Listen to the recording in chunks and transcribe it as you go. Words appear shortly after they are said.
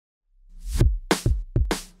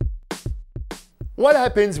What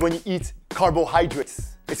happens when you eat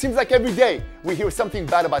carbohydrates? It seems like every day we hear something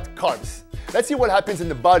bad about carbs. Let's see what happens in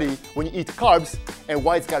the body when you eat carbs and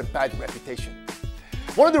why it's got a bad reputation.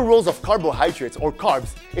 One of the roles of carbohydrates, or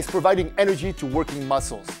carbs, is providing energy to working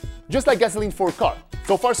muscles. Just like gasoline for a car.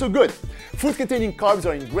 So far so good. Foods containing carbs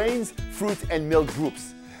are in grains, fruit, and milk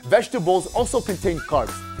groups. Vegetables also contain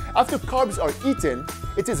carbs. After carbs are eaten,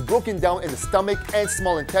 it is broken down in the stomach and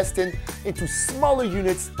small intestine into smaller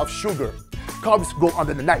units of sugar. Carbs go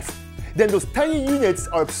under the knife. Then those tiny units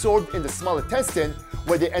are absorbed in the small intestine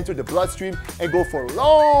where they enter the bloodstream and go for a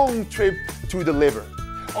long trip to the liver.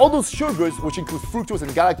 All those sugars, which include fructose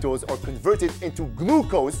and galactose, are converted into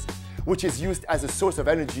glucose, which is used as a source of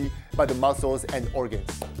energy by the muscles and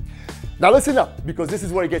organs. Now listen up, because this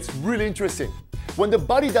is where it gets really interesting. When the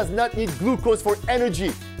body does not need glucose for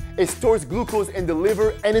energy, it stores glucose in the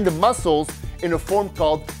liver and in the muscles in a form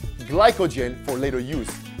called glycogen for later use.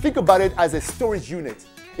 Think about it as a storage unit.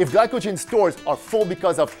 If glycogen stores are full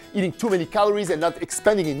because of eating too many calories and not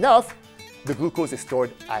expending enough, the glucose is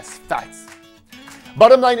stored as fats.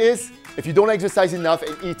 Bottom line is, if you don't exercise enough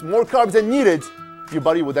and eat more carbs than needed, your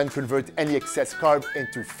body will then convert any excess carb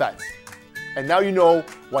into fat. And now you know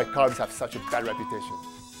why carbs have such a bad reputation.